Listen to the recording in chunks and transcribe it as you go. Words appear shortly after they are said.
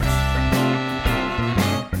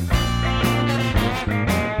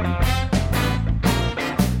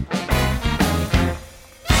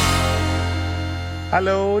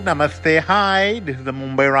Hello नमस्ते hi this is the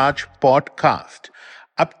Mumbai Raj podcast.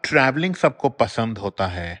 अब travelling सबको पसंद होता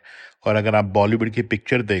है और अगर आप बॉलीवुड की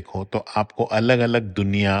पिक्चर देखो तो आपको अलग अलग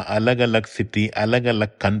दुनिया, अलग अलग सिटी, अलग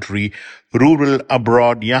अलग कंट्री, रूरल,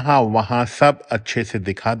 अब्रॉड, यहाँ वहाँ सब अच्छे से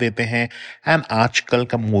दिखा देते हैं। एंड आजकल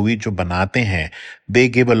का मूवी जो बनाते हैं they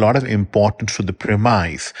give a lot of importance to the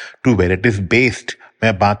premise to where it is based.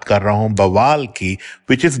 मैं बात कर रहा हूं बवाल की,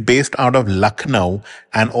 which is based out of Lucknow,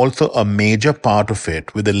 and also a major part of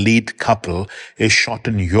it with the lead couple is shot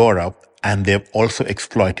in Europe, and they've also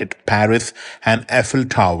exploited Paris and Eiffel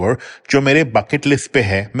Tower, जो मेरे bucket list पे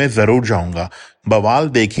है, मैं जरूर जाऊंगा। बवाल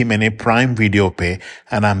देखी मैंने प्राइम वीडियो पे,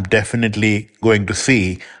 and I'm definitely going to see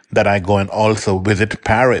that I go and also visit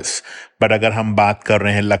Paris. But अगर हम बात कर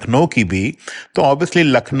रहे हैं लखनऊ की भी, तो ऑब्वियसली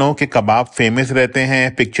लखनऊ के कबाब फेमस रहते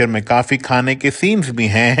हैं। पिक्चर में काफी खाने के सीन्स भी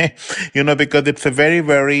हैं, because it's a very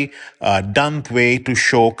very done way to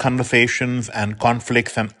show conversations and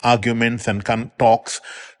conflicts and arguments and talks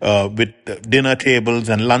with dinner tables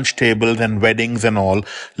and lunch tables and weddings and all.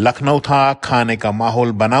 Lucknow था, खाने का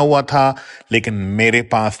माहौल बना हुआ था, लेकिन मेरे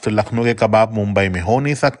पास तो लखनऊ के कबाब मुंबई में हो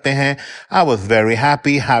नहीं सकते हैं। I was very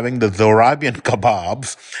happy having the Zorabian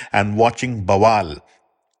kebabs and watching Bawaal.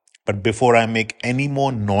 But before I make any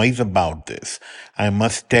more noise about this, I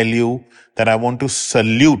must tell you that I want to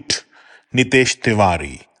salute Nitesh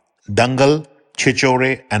Tiwari, Dangal,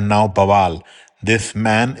 Chichore, and now Bawaal. This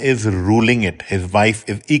man is ruling it. His wife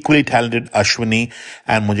is equally talented, Ashwini,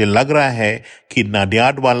 and मुझे लग रहा है कि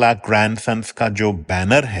नडियाडवाला ग्रैंडसन्स का जो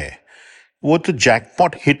banner है वो तो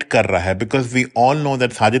जैकपॉट हिट कर रहा है, because we all know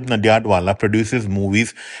that Sajid Nadiadwala produces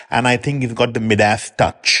movies and I think he's got the mid-ass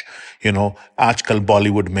touch. आजकल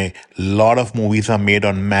बॉलीवुड में lot of movies are made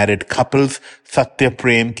on married couples. सत्य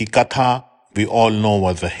प्रेम की कथा we all know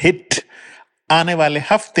was a hit. आने वाले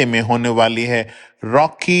हफ्ते में होने वाली है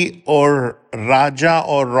रॉकी और राजा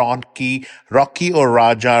और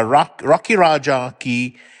रॉकी राजा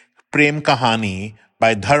की प्रेम कहानी by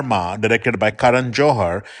Dharma, directed by Karan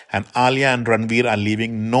Johar, and Alia and Ranveer are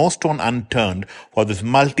leaving no stone unturned for this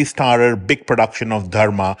multi-starrer big production of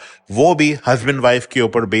Dharma. वो भी husband wife के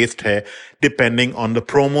ऊपर based है. Depending on the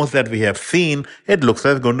promos that we have seen, it looks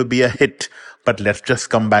like it's going to be a hit. But let's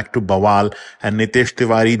just come back to Bawaal and Nitesh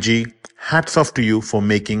Tiwari ji. Hats off to you for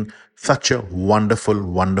making such a wonderful,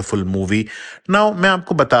 wonderful movie. Now, मैं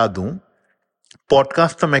आपको बता दूं,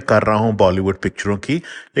 podcast तो मैं कर रहा हूं बॉलीवुड पिक्चरों की,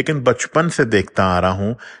 लेकिन बचपन से देखता आ रहा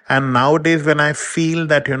हूं। And nowadays when I feel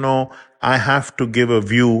that I have to give a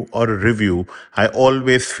view और review, I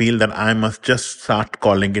always feel that I must just start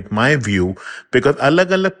calling it my view, because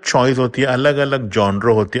अलग अलग चॉइस होती है, अलग अलग जॉनर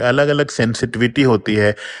होती है, अलग अलग सेंसिटिविटी होती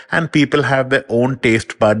है, and people have their own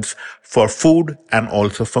taste buds for food and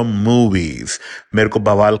also for movies. मेरे को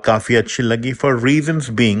बवाल काफी अच्छी लगी for reasons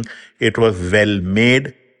being it was well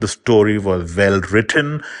made, the story was well written,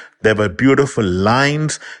 there were beautiful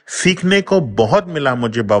lines. सीखने को बहुत मिला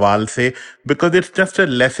मुझे बवाल से, because it's just a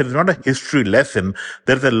lesson, it's not a history lesson.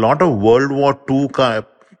 There's a lot of World War II का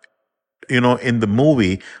in the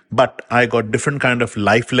movie, but I got different kind of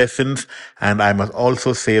life lessons. And I must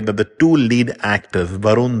also say that the two lead actors,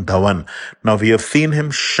 Varun Dhawan, now we have seen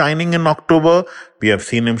him shining in October, we have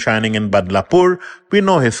seen him shining in Badlapur, we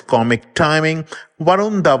know his comic timing.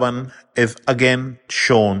 Varun Dhawan is again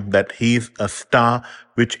shown that he's a star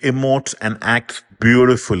which emotes and acts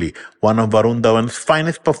beautifully. One of Varun Dhawan's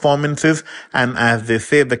finest performances, and as they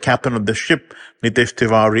say, the captain of the ship, Nitesh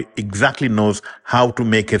Tiwari, exactly knows how to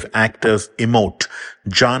make his actors emote.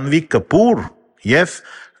 Janvi Kapoor, yes,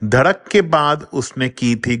 धड़क के बाद उसने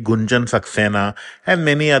की थी Gunjan Saxena and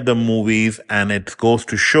many other movies, and it goes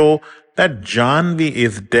to show that Janvi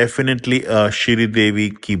is definitely a Shri Devi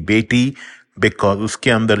की बेटी, because उसके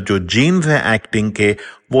अंदर जो जीन्स हैं एक्टिंग के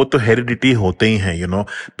वो तो हेरिडिटी होते ही हैं.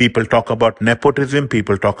 People talk about nepotism,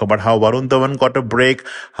 people talk about how Varun Dhawan got a break,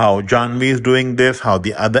 how Janvi is doing this, how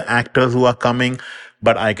the other actors who are coming.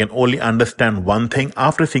 But I can only understand one thing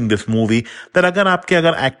after seeing this movie, that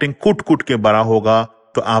अगर acting कुट कुट के बड़ा होगा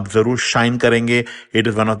तो आप जरूर shine करेंगे. It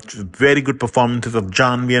is one of very good performances of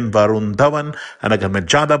Janvi and Varun Dhawan. And अगर मैं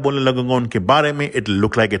ज्यादा बोलने लगूंगा उनके बारे में, it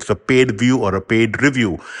look like it's a paid view और a paid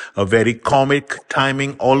review. A very comic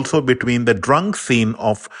timing also between the drunk scene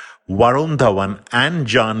of Varun Dhawan and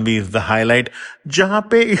Janvi is the highlight. जहां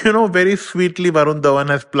पे very sweetly Varun Dhawan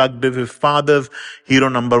has plugged his father's hero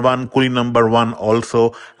number one, Kuli number one also.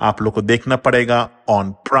 आप लोग को देखना पड़ेगा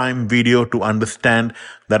on Prime Video to understand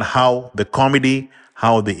that how the comedy,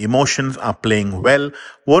 how the emotions are playing well.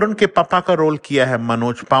 Varun के पापा का रोल किया है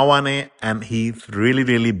मनोज पावा ने, and he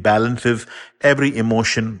really balances every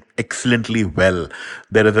emotion excellently well.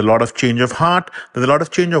 There is a lot of change of heart. There's a lot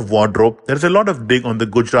of change of wardrobe. There's a lot of dig on the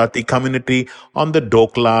Gujarati community, on the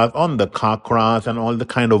doklas, on the khakras, and all the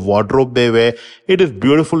kind of wardrobe they wear. It is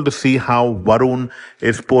beautiful to see how Varun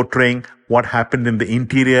is portraying what happened in the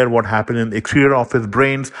interior, what happened in the exterior of his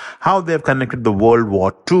brains, how they've connected the World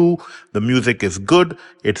War II. The music is good.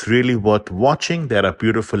 It's really worth watching. There are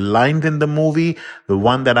beautiful lines in the movie. The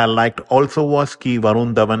one that I liked also was ki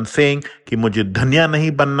Varun Dhawan saying कि मुझे धनिया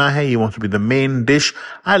नहीं बनना है. He wants to be the main dish.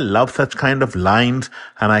 I love such kind of lines,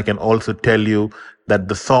 and I can also tell you that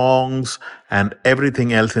the songs and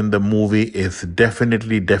everything else in the movie is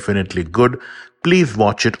definitely good. Please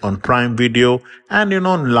watch it on Prime Video. And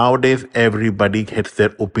nowadays everybody hits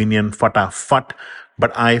their opinion fatafat.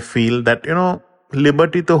 But I feel that,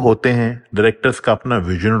 liberty तो होते हैं, directors का अपना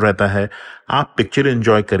vision रहता है. आप picture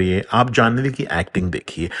enjoy करिए, आप जानवी की एक्टिंग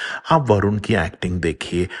देखिए, आप वरुण की एक्टिंग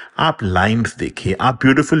देखिए, आप लाइंस देखिए, आप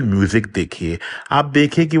ब्यूटीफुल म्यूजिक देखिए, आप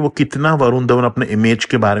देखिए कि वो कितना वरुण धवन अपने इमेज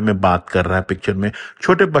के बारे में बात कर रहा है पिक्चर में.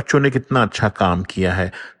 छोटे बच्चों ने कितना अच्छा काम किया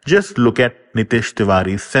है. Just look at Nitesh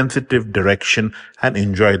Tiwari sensitive direction and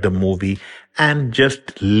enjoy the movie, and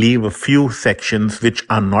just leave a few sections which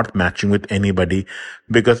are not matching with anybody,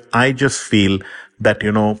 because I just feel that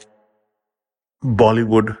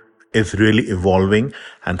Bollywood is really evolving,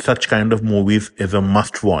 and such kind of movies is a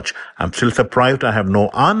must watch. I'm still surprised I have no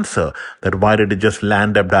answer that why did it just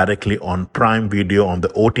land up directly on Prime Video on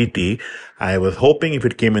the OTT. I was hoping if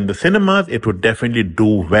it came in the cinemas, it would definitely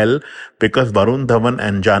do well, because Varun Dhawan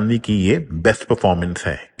and Janvi ki ye best performance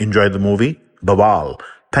hai. Enjoy the movie, Bawaal.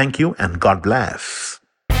 Thank you and God bless.